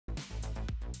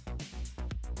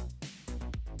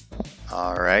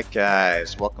Alright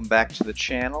guys, welcome back to the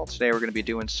channel. Today we're going to be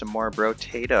doing some more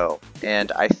Brotato,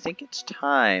 and I think it's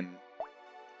time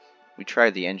we try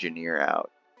the engineer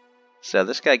out. So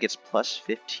this guy gets plus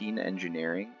 15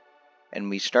 engineering, and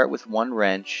we start with one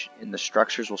wrench, and the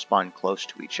structures will spawn close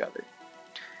to each other.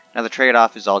 Now the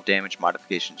trade-off is all damage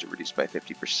modifications are reduced by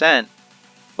 50%,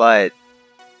 but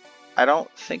I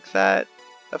don't think that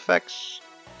affects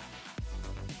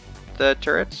the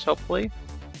turrets, hopefully.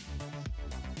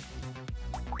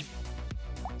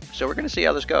 So we're going to see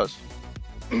how this goes.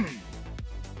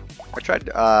 I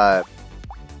tried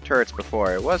turrets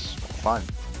before. It was fun.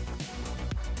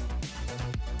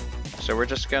 So we're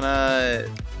just going to,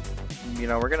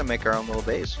 we're going to make our own little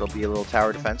base. It'll be a little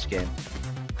tower defense game.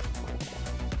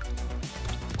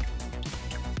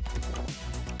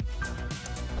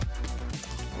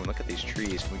 Ooh, look at these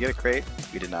trees. Can we get a crate?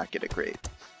 We did not get a crate.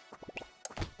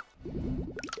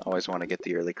 Always want to get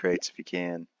the early crates if you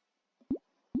can.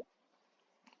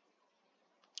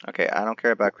 Okay, I don't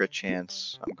care about crit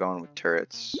chance. I'm going with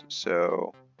turrets,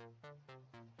 so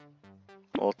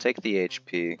we'll take the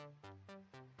HP.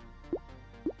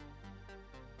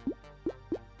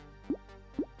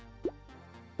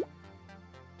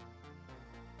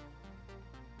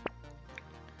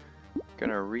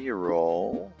 Gonna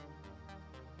re-roll.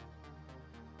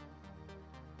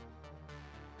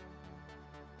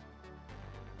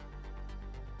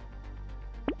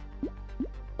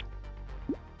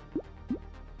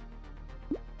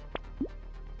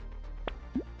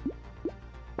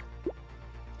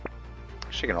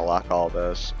 Actually gonna lock all of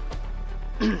those.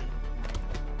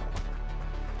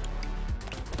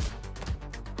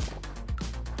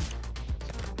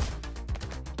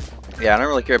 Yeah, I don't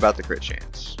really care about the crit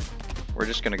chance. We're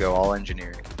just gonna go all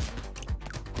engineering.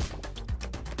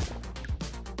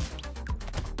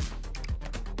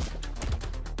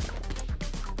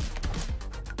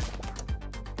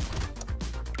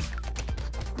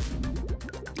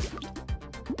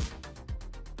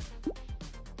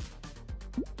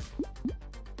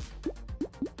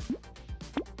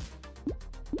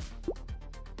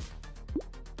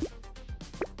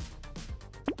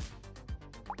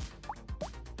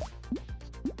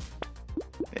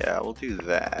 Yeah, we'll do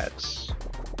that.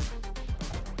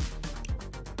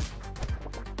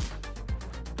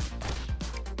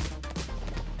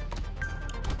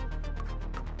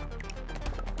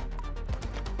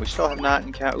 We still have not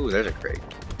encountered. Ooh, there's a crate.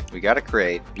 We got a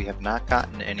crate. We have not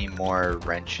gotten any more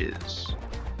wrenches,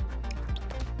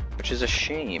 which is a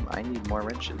shame. I need more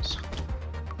wrenches.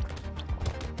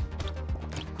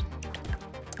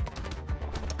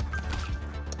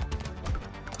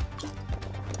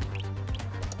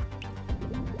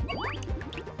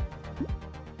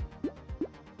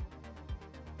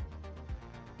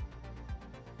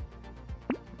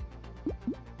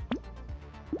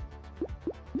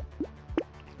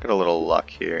 Got a little luck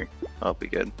here. That'll be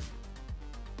good.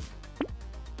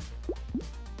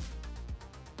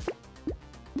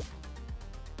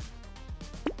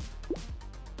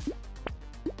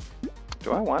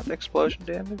 Do I want explosion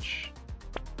damage?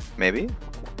 Maybe.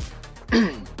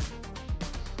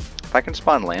 If I can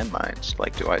spawn landmines,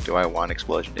 like do I want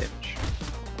explosion damage?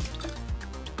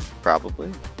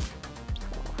 Probably.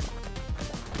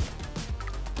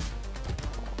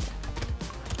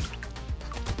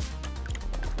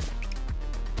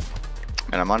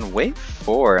 And I'm on wave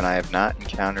 4 and I have not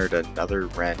encountered another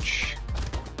wrench.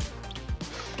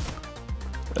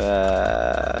 Ooh,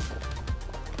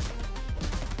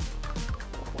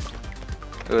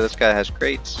 this guy has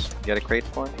crates. You got a crate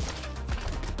for me?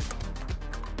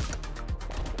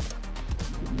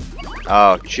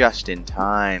 Oh, just in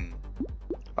time.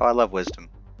 Oh, I love wisdom.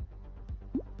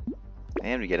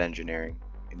 And we get engineering.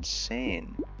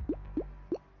 Insane.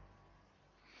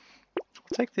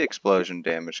 I'll take the explosion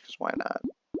damage, because why not?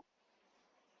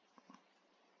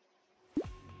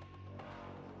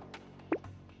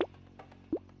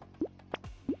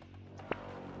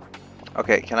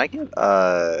 Okay, can I get,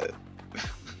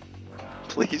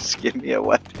 please give me a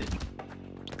weapon.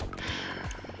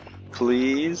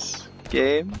 Please,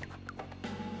 game?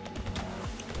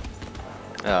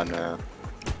 Oh no.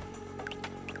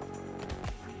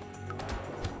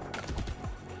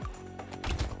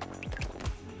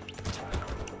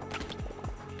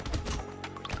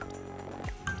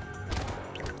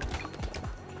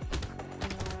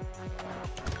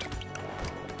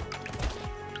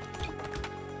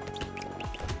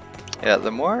 Yeah,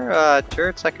 the more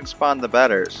turrets I can spawn, the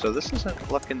better. So this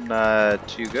isn't looking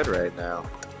too good right now.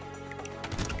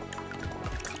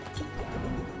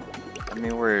 I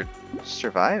mean, we're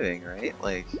surviving, right?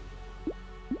 Like,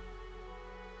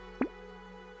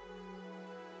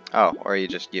 Oh, or you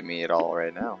just give me it all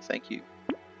right now. Thank you.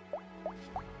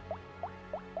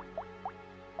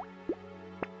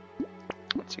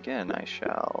 Once again, I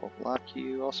shall lock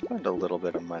you. I'll spend a little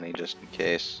bit of money just in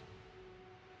case.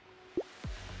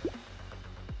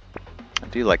 I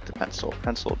do like the pencil.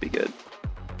 Pencil will be good.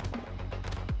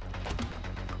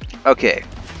 Okay,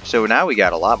 so now we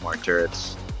got a lot more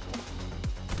turrets.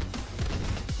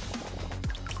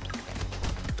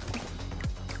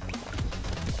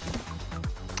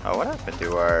 Oh, what happened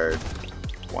to our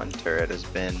one turret has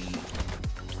been...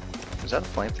 Was that a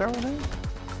flamethrower now?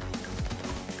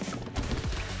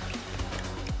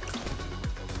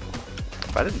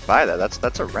 If I didn't buy that,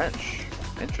 that's a wrench.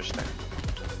 Interesting.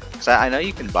 Cause I know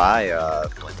you can buy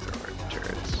flamethrower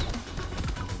turrets.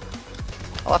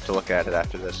 I'll have to look at it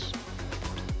after this.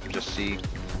 Just see.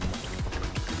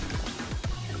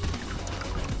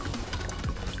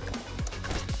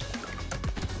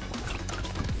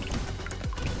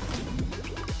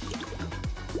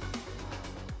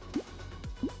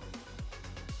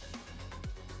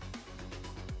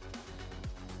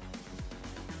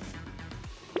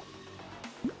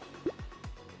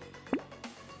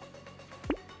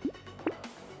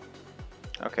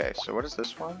 Okay, so what is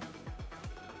this one?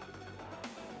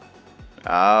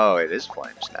 Oh, it is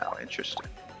flames now. Interesting.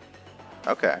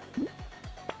 Okay.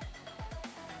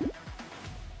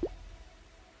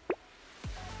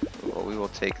 Well, we will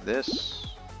take this.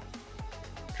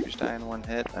 Trees die in one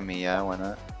hit. I mean, yeah, why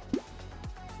not?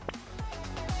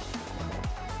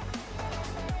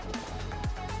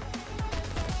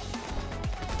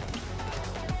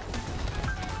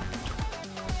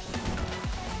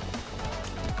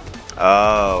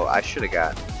 Oh, I should have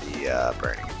gotten the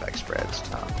burning effect spreads,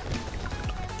 Tom.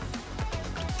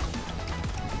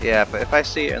 Yeah, but if I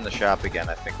see it in the shop again,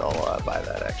 I think I'll buy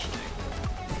that actually.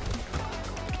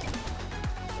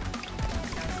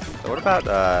 So what about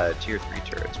tier 3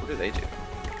 turrets? What do they do?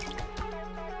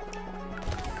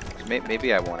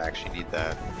 Maybe I won't actually need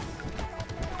that.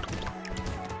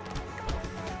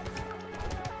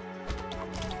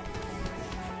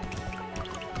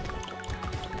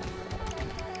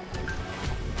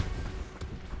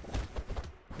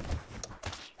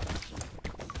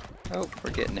 Oh,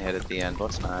 we're getting hit at the end.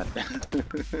 Let's not.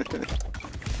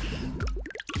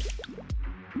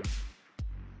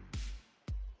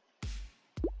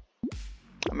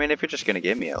 I mean, if you're just gonna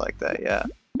give me it like that, yeah.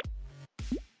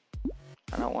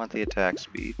 I don't want the attack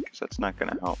speed, because that's not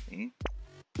gonna help me.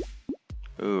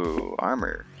 Ooh,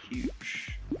 armor.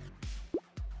 Huge.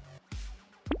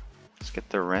 Let's get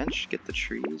the wrench, get the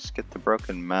trees, get the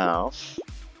broken mouth.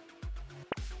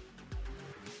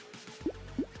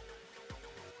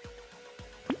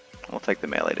 We'll take the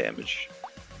melee damage.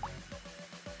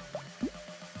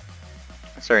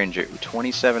 Sorry,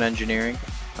 27 engineering.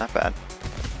 Not bad.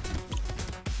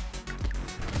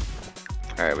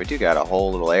 Alright, we do got a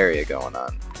whole little area going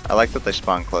on. I like that they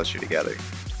spawn closer together.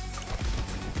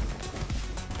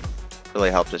 Really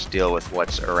helped us deal with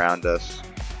what's around us.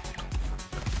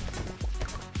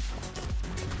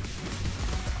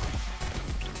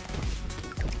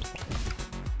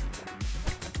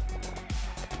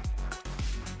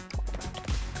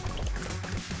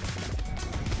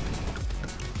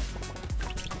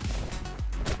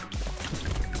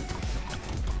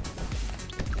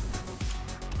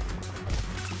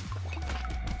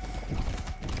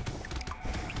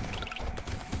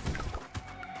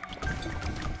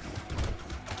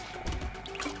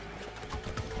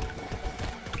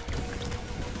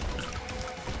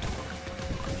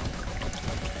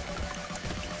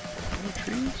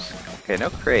 Okay, no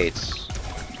crates,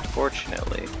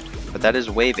 fortunately. But that is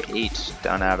wave 8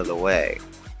 done out of the way.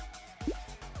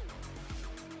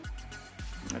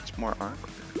 That's more armor.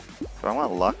 Do I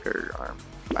want luck or armor?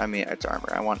 I mean, it's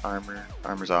armor. I want armor.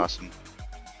 Armor's awesome.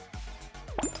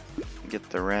 Get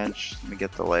the wrench. Let me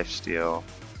get the lifesteal.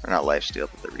 Or not lifesteal,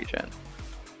 but the regen.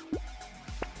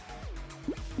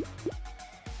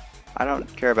 I don't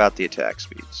care about the attack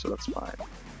speed, so that's fine.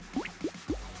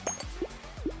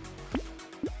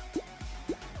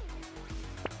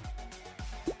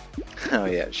 Oh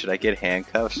yeah, should I get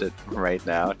handcuffs right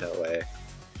now? No way.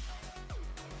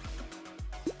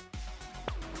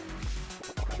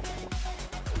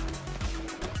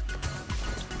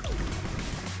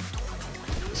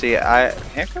 See,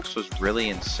 handcuffs was really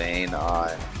insane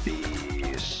on the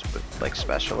like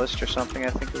specialist or something, I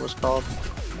think it was called.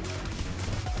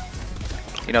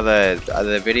 You know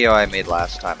the video I made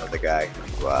last time of the guy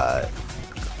who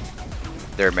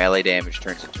their melee damage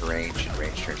turns into range and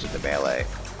range turns into melee.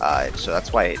 So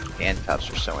that's why handcuffs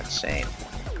are so insane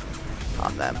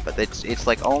on them. But it's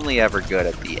like only ever good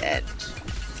at the end.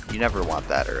 You never want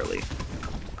that early.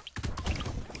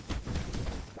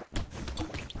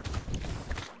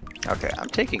 Okay, I'm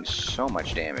taking so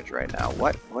much damage right now.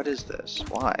 What is this?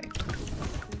 Why?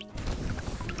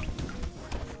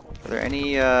 Are there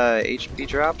any HP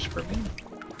drops for me?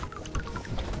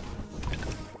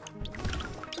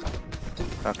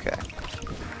 Okay.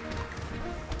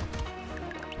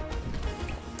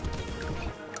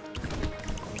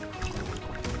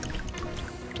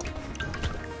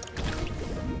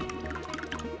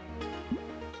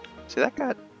 See, that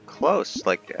got close,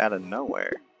 like, out of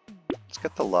nowhere. Let's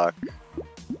get the luck.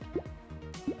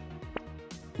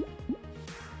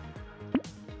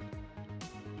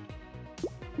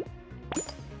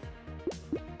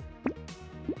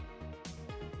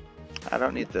 I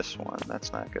don't need this one.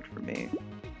 That's not good for me.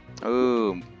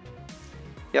 Ooh.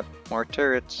 Yep, more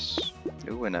turrets.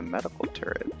 Ooh, and a medical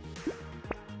turret.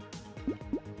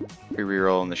 Free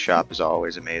reroll in the shop is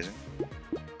always amazing.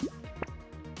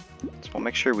 So we'll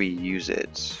make sure we use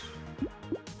it.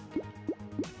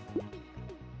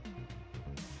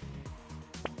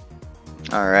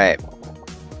 Alright.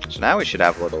 So now we should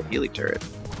have a little Healy turret.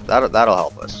 That'll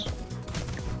help us.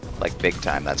 Like big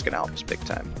time, that's gonna help us big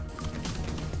time.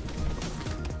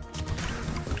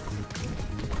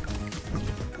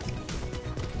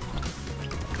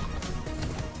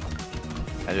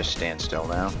 I just stand still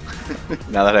now.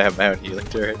 Now that I have my own healing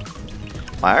turret.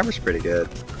 My armor's pretty good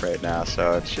right now,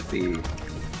 so it should be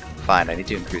fine. I need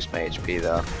to increase my HP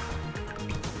though.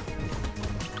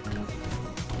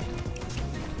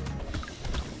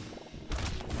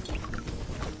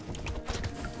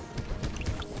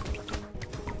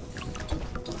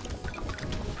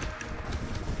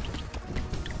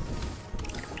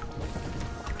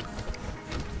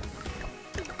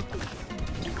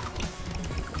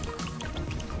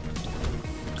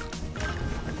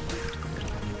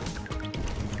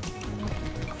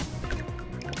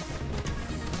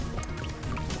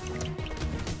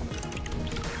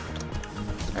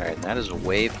 Alright, that is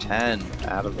wave 10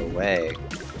 out of the way.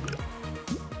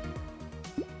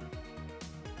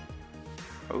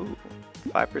 Ooh,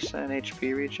 5%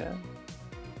 HP regen.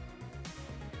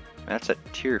 That's a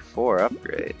tier 4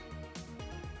 upgrade.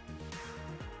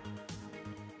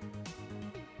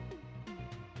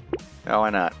 Oh,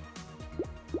 why not?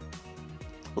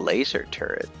 Laser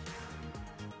turret.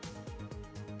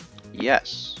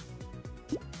 Yes.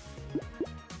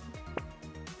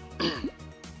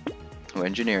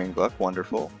 Engineering book,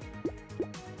 wonderful.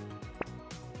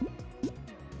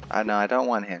 No, I don't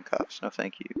want handcuffs. No,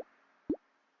 thank you.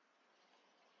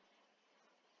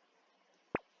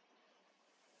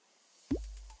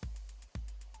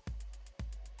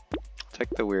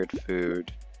 Take the weird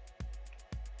food.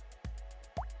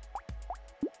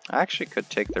 I actually could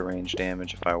take the range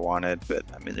damage if I wanted, but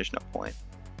I mean, there's no point.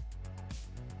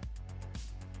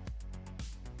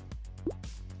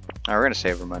 Alright, we're gonna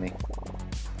save our money.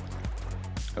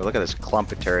 Oh, look at this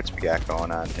clump of turrets we got going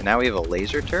on. And now we have a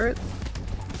laser turret?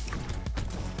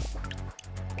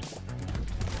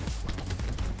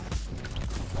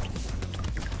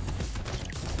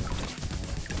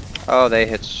 Oh, they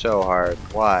hit so hard.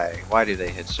 Why? Why do they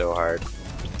hit so hard?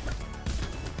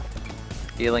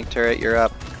 Healing turret, you're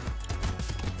up.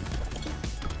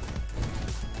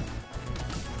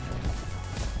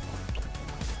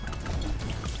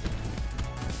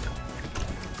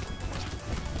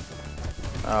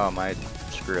 Oh my,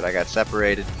 screwed, I got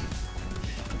separated.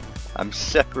 I'm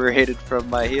separated from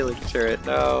my healing turret,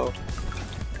 no.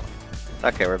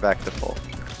 Okay, we're back to full.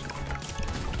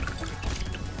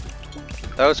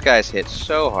 Those guys hit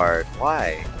so hard,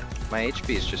 why? My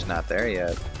HP is just not there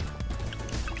yet.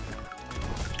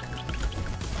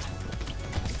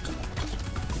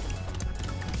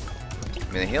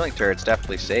 I mean, the healing turret's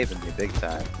definitely saving me big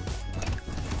time.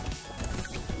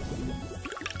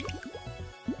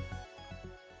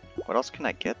 What else can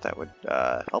I get that would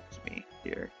help me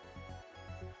here?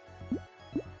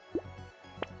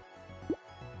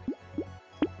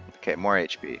 Okay, more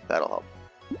HP. That'll help.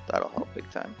 That'll help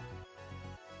big time.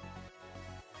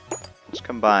 Let's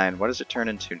combine. What does it turn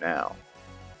into now?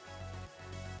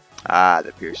 Ah,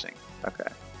 the piercing.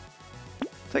 Okay.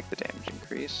 Take the damage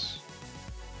increase.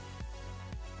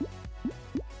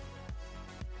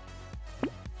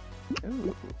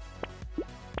 Ooh.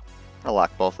 I'll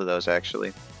lock both of those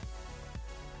actually.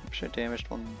 Should damaged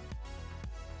one.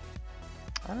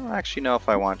 I don't actually know if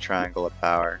I want triangle of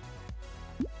power.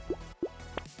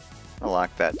 I'll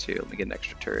lock that too. Let me get an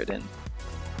extra turret in.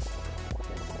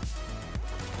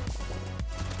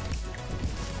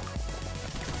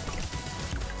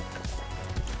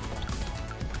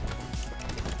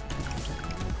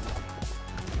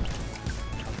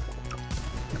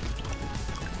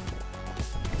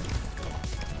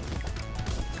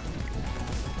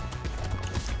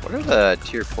 What What are the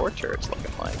tier 4 turrets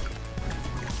looking like?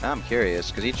 Now I'm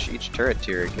curious, because each turret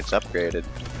tier gets upgraded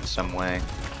in some way.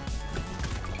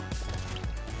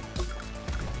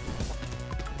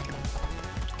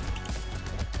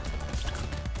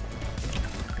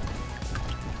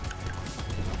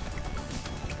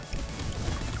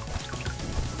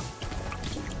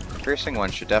 Piercing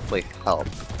one should definitely help.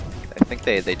 I think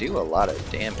they do a lot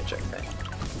of damage, I think.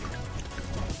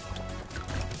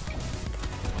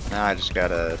 Now I just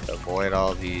gotta avoid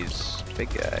all these big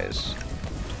guys.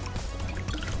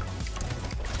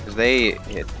 Because they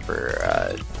hit for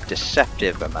a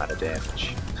deceptive amount of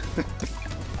damage.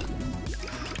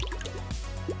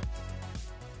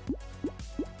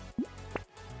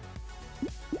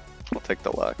 We'll take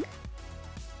the luck.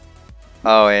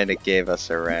 Oh, and it gave us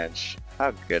a wrench.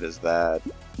 How good is that?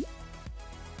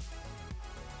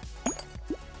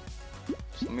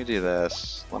 So let me do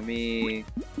this. Let me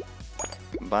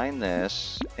combine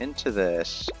this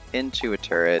into a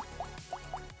turret,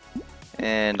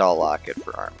 and I'll lock it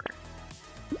for armor.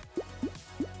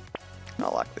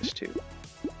 I'll lock this too.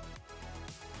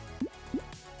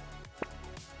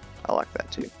 I'll lock that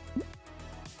too.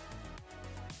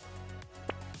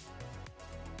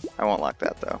 I won't lock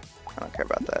that though. I don't care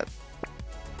about that.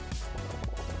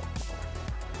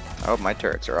 Oh, my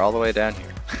turrets are all the way down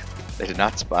here. They did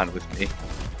not spawn with me.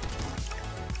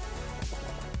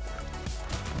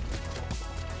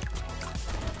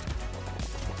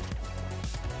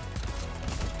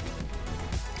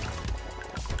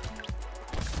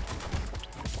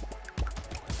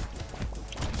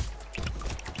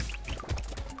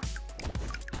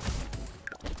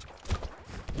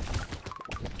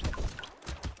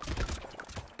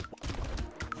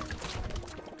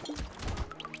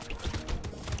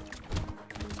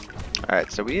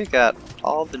 Alright, so we got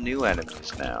all the new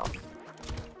enemies now.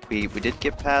 We did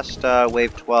get past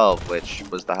wave 12, which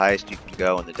was the highest you could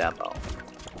go in the demo.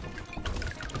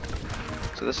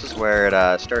 So this is where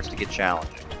it starts to get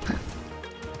challenging.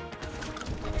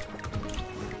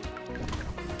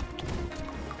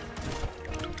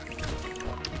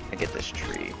 I get this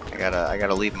tree. I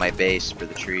gotta leave my base for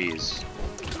the trees.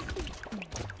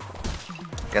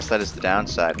 Guess that is the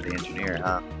downside of the engineer,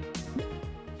 huh?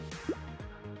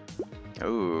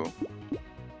 Ooh.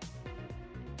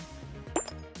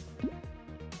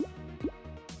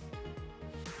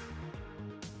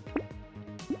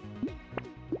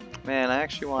 Man, I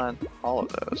actually want all of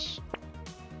those.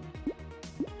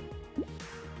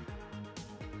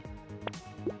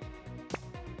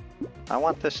 I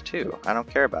want this too. I don't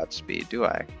care about speed, do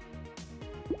I?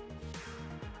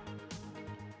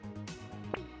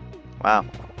 Wow.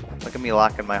 Look at me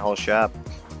locking my whole shop.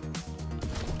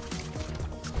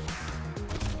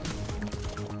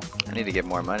 I need to get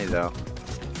more money though.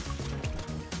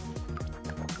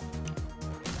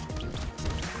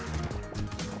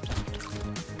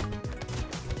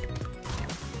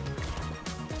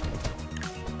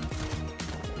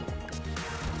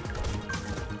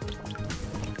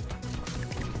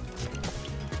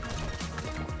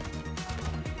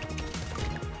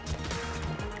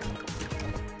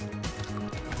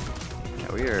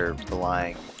 Yeah, we are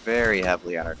relying very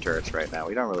heavily on our turrets right now.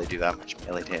 We don't really do that much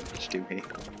melee damage, do we?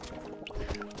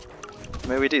 I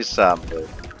mean, we do some, but...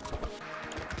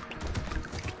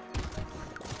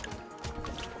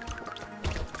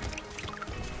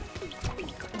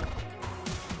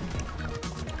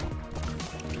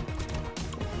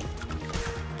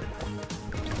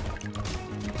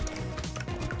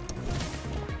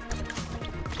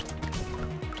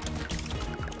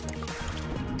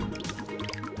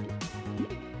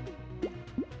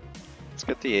 Let's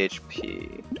get the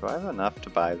HP. Do I have enough to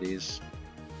buy these?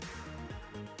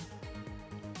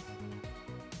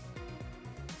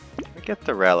 Get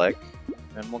the relic,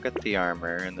 and we'll get the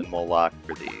armor, and then we'll lock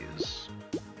for these.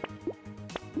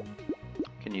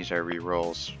 Can use our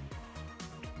rerolls.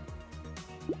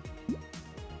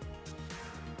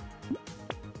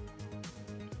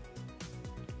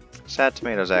 Sad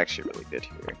Tomato's actually really good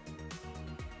here.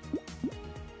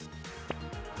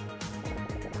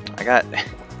 I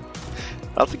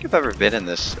don't think I've ever been in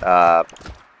this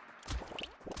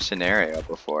scenario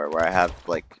before where I have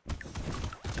like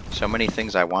so many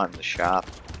things I want in the shop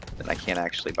that I can't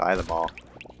actually buy them all.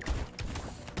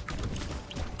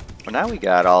 Well, now we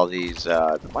got all these,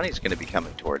 the money's going to be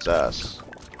coming towards us.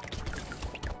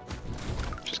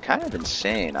 Which is kind of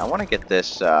insane. I want to get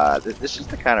this, this is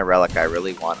the kind of relic I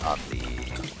really want on the,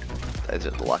 is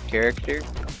it the luck character?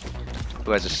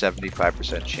 Who has a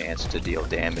 75% chance to deal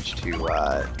damage to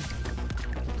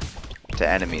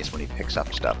enemies when he picks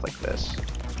up stuff like this.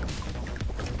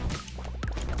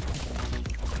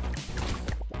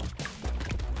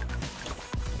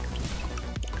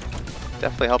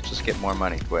 Definitely helps us get more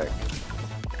money quick.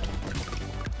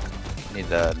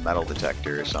 Need a metal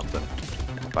detector or something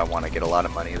if I want to get a lot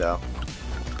of money though.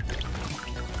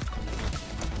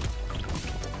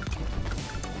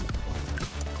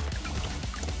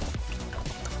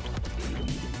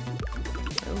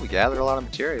 Oh, we gathered a lot of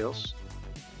materials.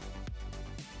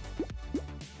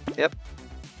 Yep.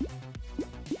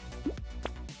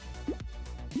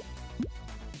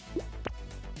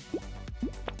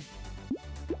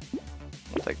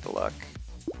 We'll take the luck.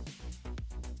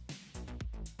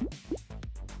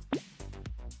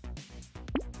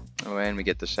 Oh, and we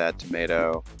get the sad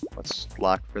tomato. Let's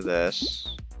lock for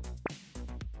this.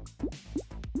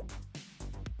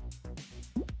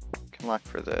 Can lock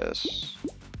for this.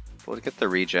 We'll get the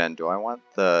regen. Do I want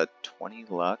the 20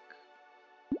 luck?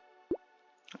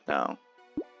 No.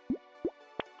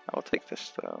 I will take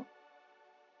this though.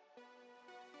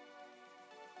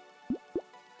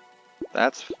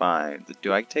 That's fine.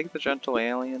 Do I take the gentle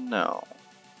alien? No.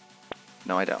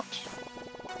 No, I don't.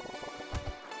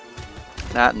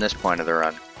 Not in this point of the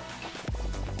run.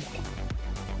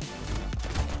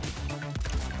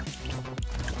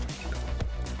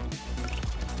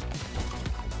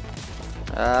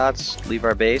 Let's leave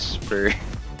our base for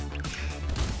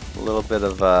a little bit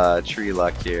of tree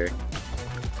luck here.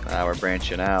 We're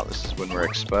branching out. This is when we're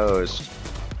exposed.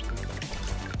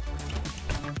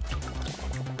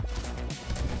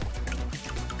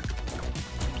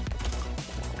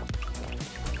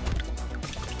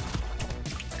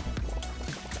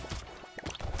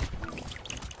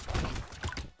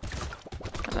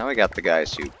 Now we got the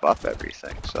guys who buff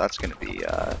everything, so that's gonna be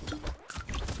a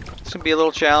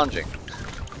little challenging.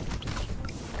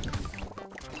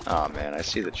 Oh man, I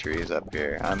see the trees up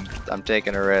here. I'm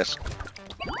taking a risk.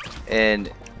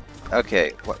 And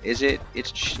okay, what is it?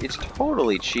 It's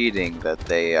totally cheating that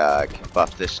they can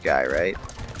buff this guy, right?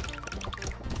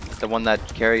 The one that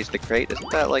carries the crate,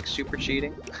 isn't that like super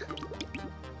cheating?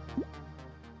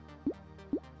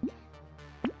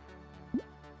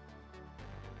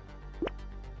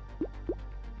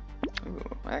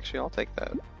 Actually, I'll take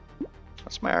that.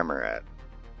 What's my armor at?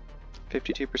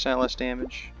 52% less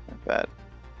damage? Not bad.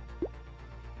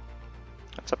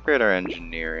 Let's upgrade our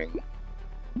engineering.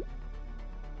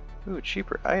 Ooh,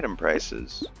 cheaper item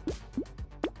prices.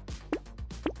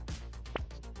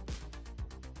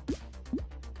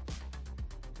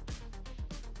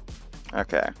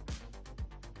 Okay.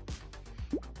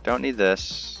 Don't need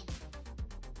this.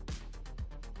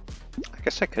 I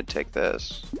guess I could take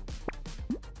this.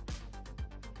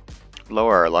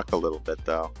 Lower our luck a little bit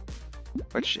though.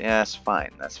 Which, yeah, that's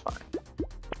fine, that's fine.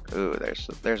 Ooh,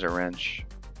 there's a wrench.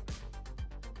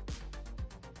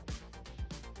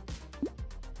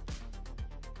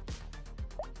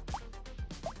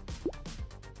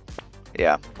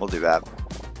 Yeah, we'll do that.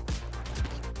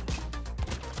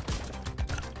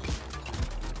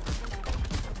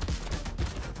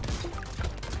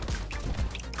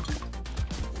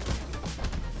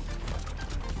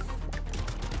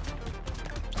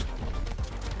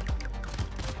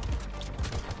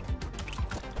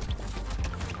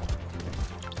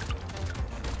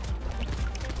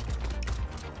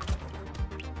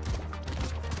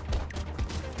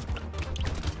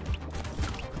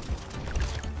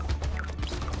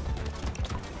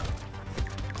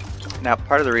 Now,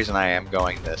 part of the reason I am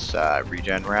going this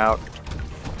regen route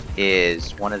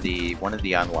is one of the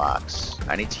unlocks.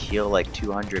 I need to heal like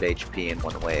 200 HP in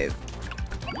one wave,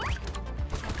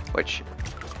 which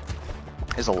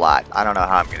is a lot. I don't know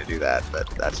how I'm going to do that, but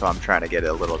that's why I'm trying to get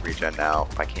a little regen now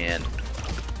if I can.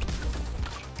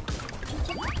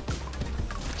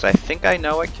 So I think I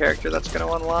know what character that's going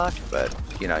to unlock, but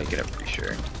you know, you can never be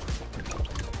sure.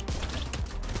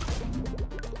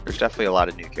 There's definitely a lot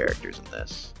of new characters in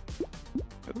this.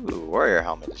 Ooh, warrior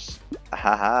helmets.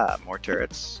 Haha, more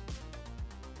turrets.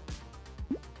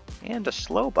 And a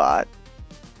slow bot.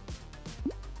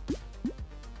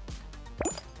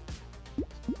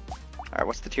 Alright,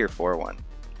 what's the tier 4 one?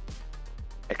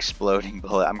 Exploding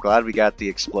bullet. I'm glad we got the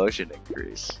explosion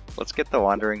increase. Let's get the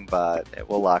wandering bot. It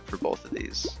will lock for both of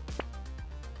these.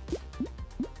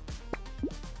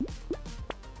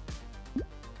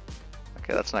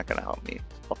 Okay, that's not gonna help me.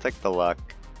 I'll take the luck.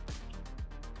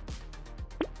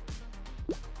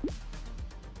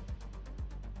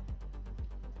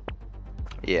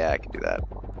 Yeah, I can do that.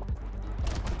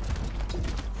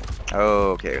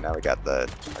 Oh, okay, now we got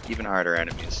the even harder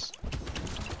enemies.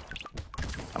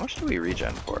 How much do we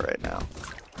regen for right now?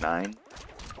 9?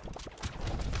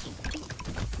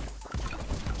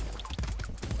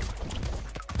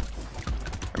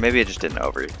 Or maybe it just didn't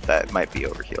that might be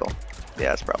overheal. Yeah,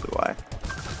 that's probably why.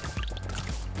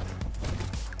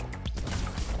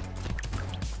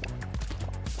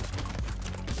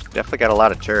 Definitely got a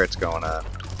lot of turrets going on.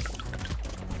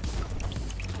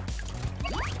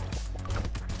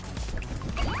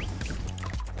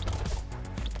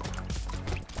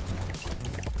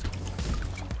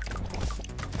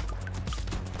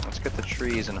 Let's get the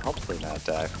trees and hopefully not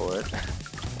die for it.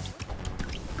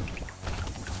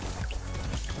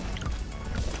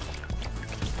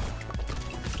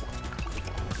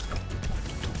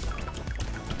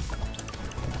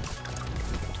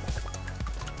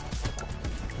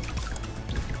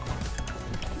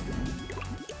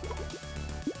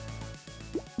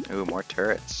 Ooh, more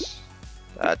turrets.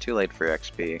 Too late for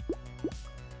XP.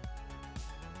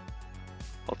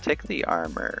 We'll take the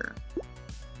armor.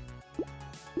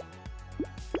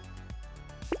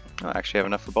 Oh, I actually have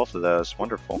enough for both of those.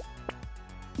 Wonderful.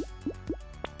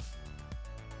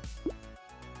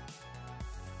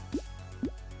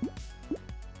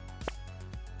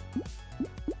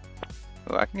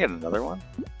 Oh, I can get another one.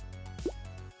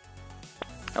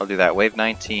 I'll do that. Wave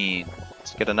 19.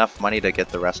 Let's get enough money to get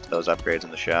the rest of those upgrades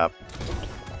in the shop.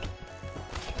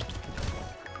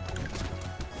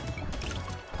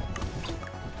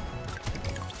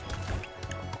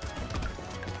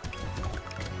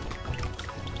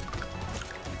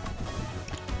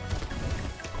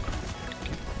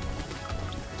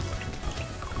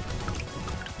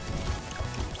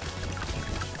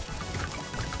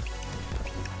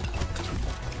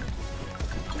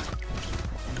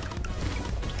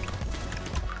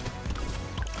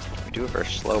 Do it for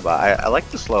slow bot. I like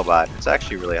the slow bot. It's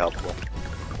actually really helpful.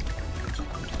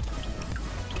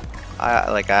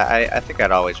 I think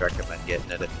I'd always recommend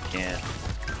getting it if you can.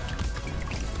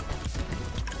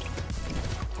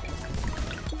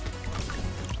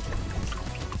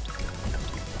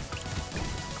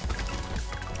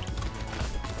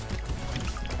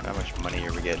 How much money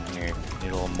are we getting here?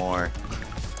 Need a little more.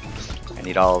 I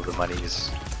need all of the monies.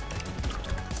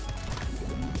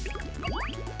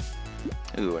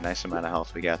 Ooh, a nice amount of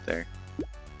health we got there.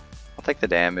 I'll take the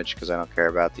damage because I don't care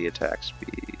about the attack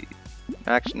speed.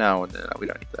 Actually, no, we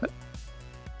don't need that.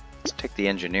 Let's take the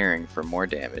engineering for more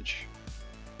damage.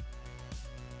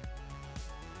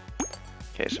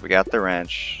 Okay, so we got the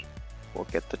wrench. We'll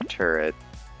get the turret.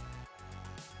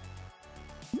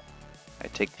 I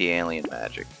take the alien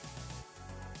magic.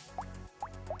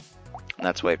 And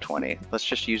that's wave 20. Let's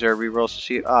just use our rerolls to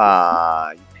see.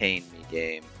 Ah, you pain me,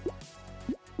 game.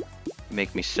 You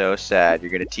make me so sad.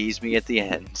 You're gonna tease me at the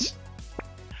end.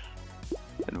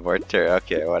 And more turret.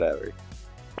 Okay, whatever.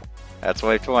 That's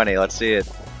wave 20. Let's see it.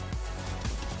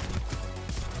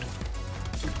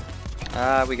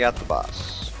 Ah, we got the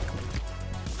boss.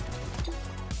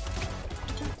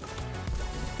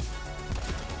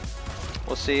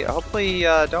 We'll see. Hopefully,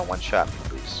 don't one-shot me,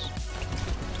 please.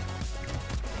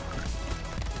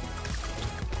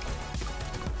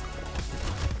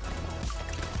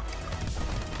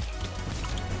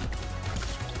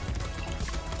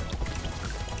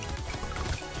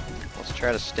 Let's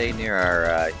try to stay near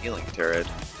our healing turret.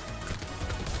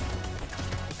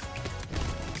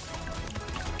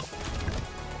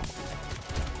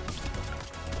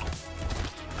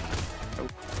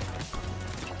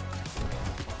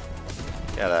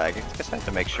 I guess I have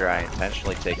to make sure I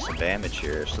intentionally take some damage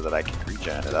here so that I can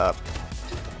regen it up.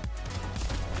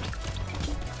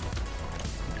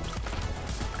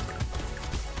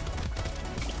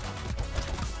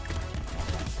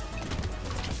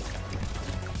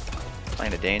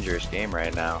 Playing a dangerous game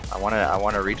right now. I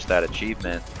wanna reach that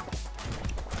achievement.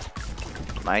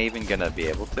 Am I even gonna be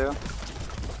able to?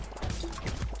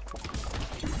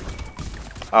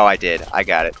 Oh, I did. I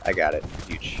got it. I got it.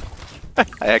 Huge.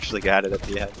 I actually got it at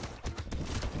the end.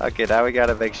 Okay, now we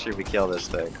gotta make sure we kill this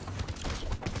thing.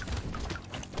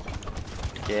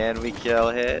 Can we kill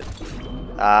it?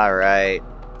 Alright.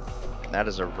 That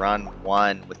is a run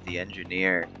 1 with the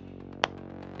engineer.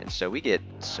 And so we get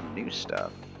some new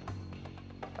stuff.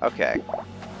 Okay.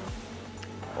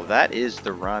 Well, that is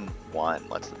the run 1.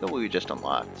 Let's look at what we just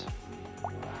unlocked.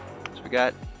 So we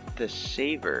got the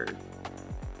saver.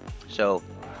 So,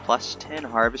 plus 10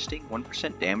 harvesting,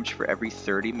 1% damage for every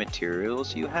 30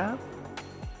 materials you have.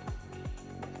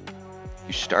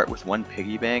 You start with 1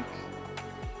 piggy bank.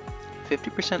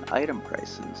 50% item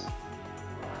prices.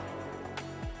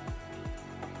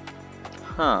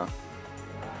 Huh.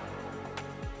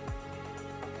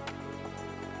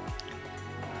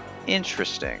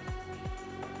 Interesting.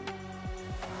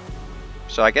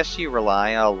 So I guess you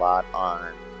rely a lot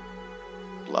on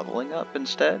leveling up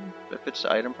instead if its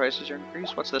item prices are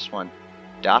increased. What's this one?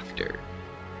 Doctor.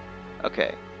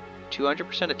 Okay.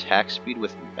 200% attack speed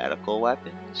with medical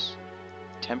weapons.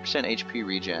 10% HP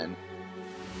regen.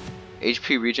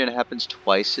 HP regen happens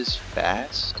twice as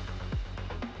fast.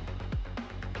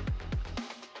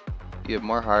 You have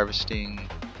more harvesting,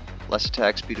 less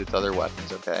attack speed with other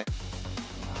weapons, okay.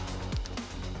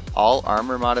 All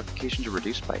armor modifications are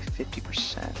reduced by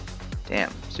 50%.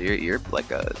 Damn, so you're like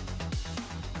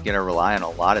gonna rely on a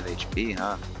lot of HP,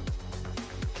 huh?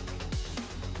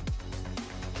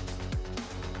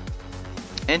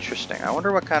 Interesting. I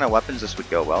wonder what kind of weapons this would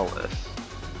go well with.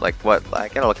 Like what? I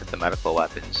gotta look at the medical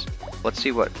weapons. Let's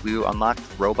see what we unlocked.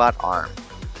 Robot arm.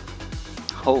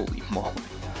 Holy moly!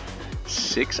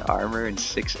 6 armor and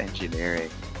 6 engineering.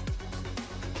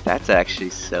 That's actually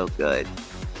so good.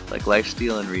 Like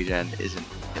lifesteal and regen isn't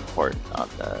important on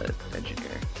the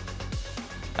engineering.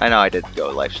 I know I did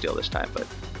go lifesteal this time, but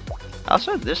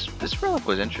also this relic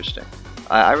was interesting.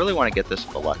 I really want to get this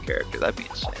in the luck character. That'd be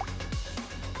insane.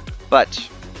 But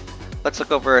let's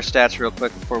look over our stats real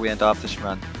quick before we end off this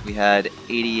run. We had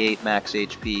 88 max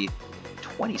HP,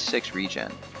 26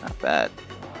 regen. Not bad.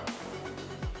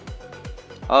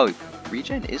 Oh,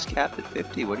 regen is capped at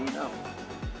 50. What do you know?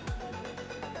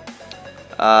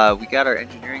 We got our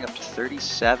engineering up to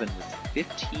 37 with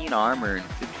 15 armor and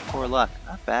 54 luck.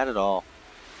 Not bad at all.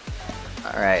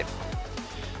 Alright.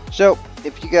 So,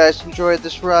 if you guys enjoyed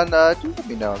this run, do let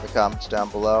me know in the comments down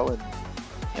below. And,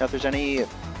 you know, if there's any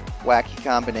wacky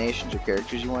combinations or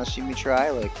characters you want to see me try,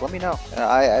 like, let me know.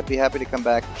 I'd be happy to come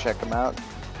back and check them out.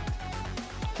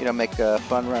 You know, make a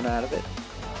fun run out of it.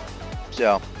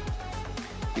 So,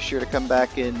 be sure to come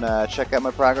back and check out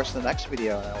my progress in the next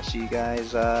video. And I will see you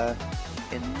guys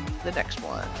in the next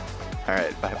one.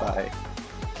 Alright, bye-bye.